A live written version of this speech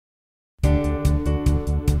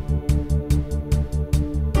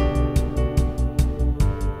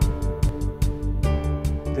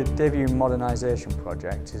Davyhulme modernisation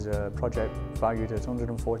project is a project valued at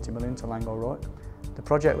 140 million to Laing O'Rourke. The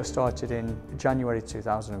project was started in January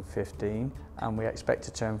 2015 and we expect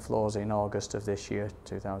to turn floors in August of this year,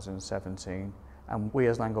 2017. And we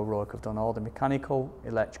as Laing O'Rourke have done all the mechanical,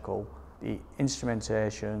 electrical, the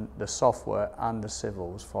instrumentation, the software and the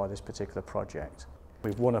civils for this particular project.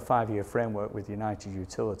 We've won a 5-year framework with United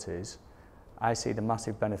Utilities. I see the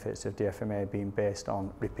massive benefits of DfMA being based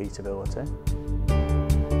on repeatability.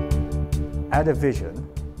 I had a vision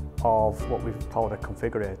of what we've called a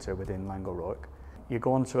configrator within Laing O'Rourke. You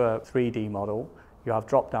go onto a 3D model, you have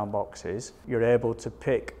drop-down boxes, you're able to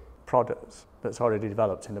pick products that's already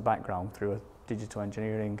developed in the background through a digital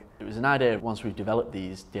engineering. It was an idea, once we've developed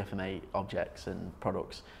these DfMA objects and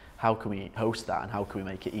products, how can we host that and how can we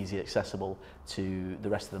make it easily accessible to the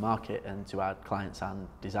rest of the market and to our clients and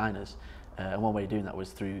designers? And one way of doing that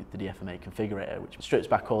was through the DfMA configurator, which strips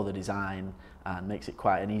back all the design and makes it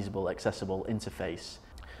quite an easable, accessible interface.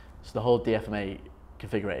 So the whole DfMA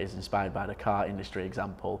configurator is inspired by the car industry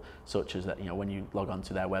example, such as that, when you log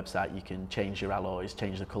onto their website, you can change your alloys,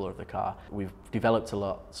 change the colour of the car. We've developed a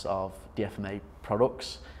lot of DfMA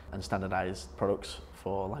products and standardised products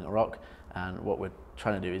for Laing O'Rourke, and what we're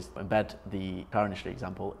trying to do is embed the car industry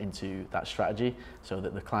example into that strategy so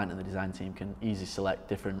that the client and the design team can easily select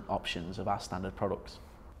different options of our standard products.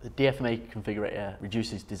 The DfMA configurator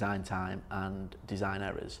reduces design time and design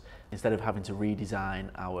errors. Instead of having to redesign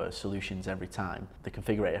our solutions every time, the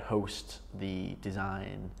configurator hosts the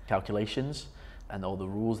design calculations and all the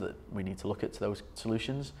rules that we need to look at to those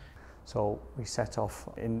solutions. So we set off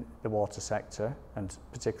in the water sector, and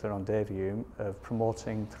particularly on Davyhulme, of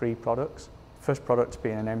promoting 3 products. First product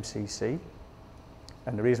being an MCC,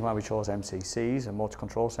 and the reason why we chose MCCs, a motor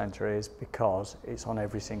control centre, is because it's on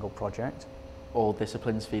every single project. All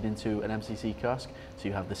disciplines feed into an MCC kiosk, so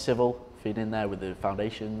you have the civil feed in there with the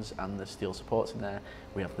foundations and the steel supports in there.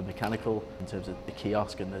 We have the mechanical in terms of the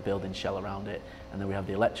kiosk and the building shell around it, and then we have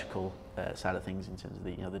the electrical side of things in terms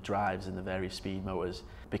of the drives and the various speed motors.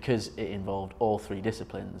 Because it involved all 3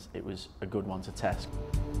 disciplines, it was a good one to test.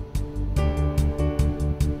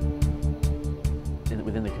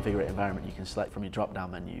 Within the configurator environment, you can select from your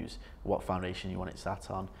drop-down menus what foundation you want it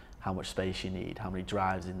sat on, how much space you need, how many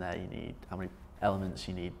drives in there you need, how many elements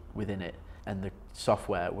you need within it, and the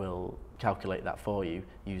software will calculate that for you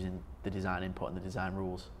using the design input and the design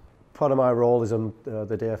rules. Part of my role is I'm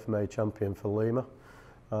the DfMA champion for Lima,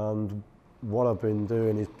 and what I've been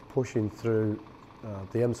doing is pushing through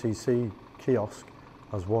the MCC kiosk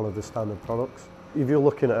as one of the standard products. If you're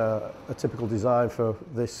looking at a typical design for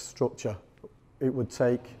this structure, it would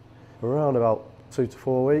take around about 2 to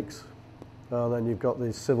 4 weeks, and then you've got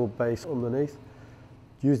the civil base underneath.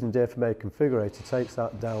 Using the DfMA configurator takes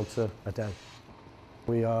that down to a day.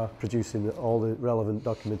 We are producing all the relevant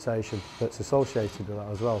documentation that's associated with that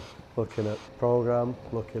as well, looking at programme,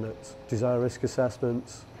 looking at design risk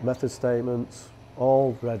assessments, method statements,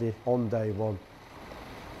 all ready on day one.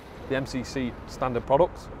 The MCC standard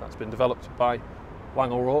product that's been developed by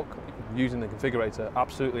Laing O'Rourke, using the configurator,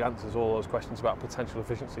 absolutely answers all those questions about potential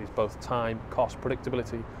efficiencies, both time, cost,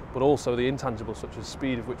 predictability, but also the intangibles such as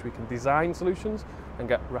speed of which we can design solutions and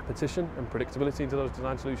get repetition and predictability into those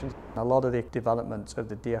design solutions. A lot of the development of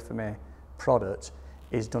the DfMA product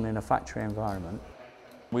is done in a factory environment.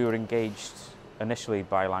 We were engaged initially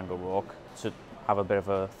by Laing O'Rourke to have a bit of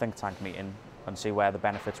a think tank meeting and see where the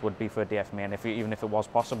benefits would be for DfMA, and even if it was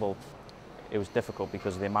possible. It was difficult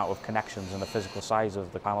because of the amount of connections and the physical size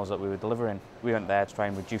of the panels that we were delivering. We went there to try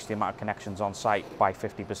and reduce the amount of connections on site by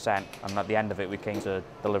 50%, and at the end of it we came to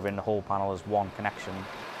delivering the whole panel as one connection.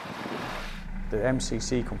 The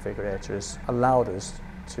MCC configurator has allowed us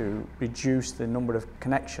to reduce the number of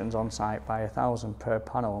connections on site by 1,000 per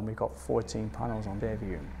panel, and we've got 14 panels on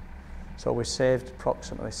Davyhulme. So we saved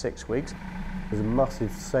approximately 6 weeks. There's a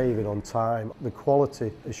massive saving on time. The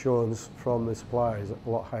quality assurance from the supplier is a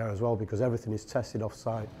lot higher as well because everything is tested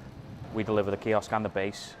off-site. We deliver the kiosk and the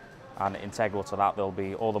base, and integral to that there'll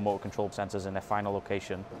be all the motor control centres in their final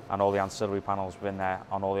location and all the ancillary panels within there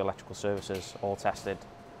on all the electrical services, all tested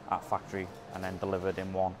at factory and then delivered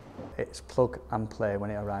in one. It's plug and play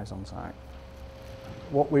when it arrives on site.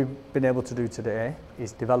 What we've been able to do today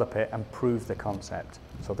is develop it and prove the concept.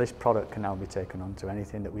 So this product can now be taken on to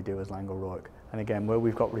anything that we do as Laing O'Rourke. And again, where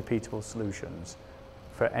we've got repeatable solutions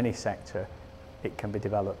for any sector, it can be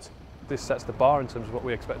developed. This sets the bar in terms of what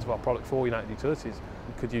we expect of our product for United Utilities.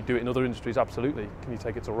 Could you do it in other industries? Absolutely. Can you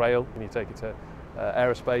take it to rail? Can you take it to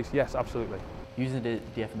aerospace? Yes, absolutely. Using the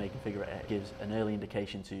DfMA configurator gives an early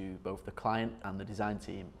indication to both the client and the design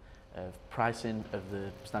team of pricing of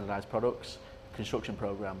the standardised products, construction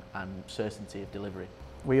programme and certainty of delivery.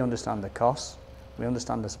 We understand the costs, we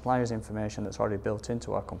understand the supplier's information that's already built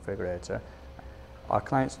into our configurator. Our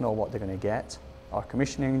clients know what they're going to get, our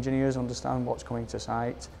commissioning engineers understand what's coming to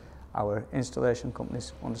site, our installation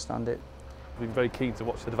companies understand it. We've been very keen to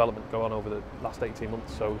watch the development go on over the last 18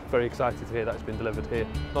 months, so very excited to hear that it's been delivered here.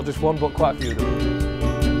 Not just one, but quite a few of them.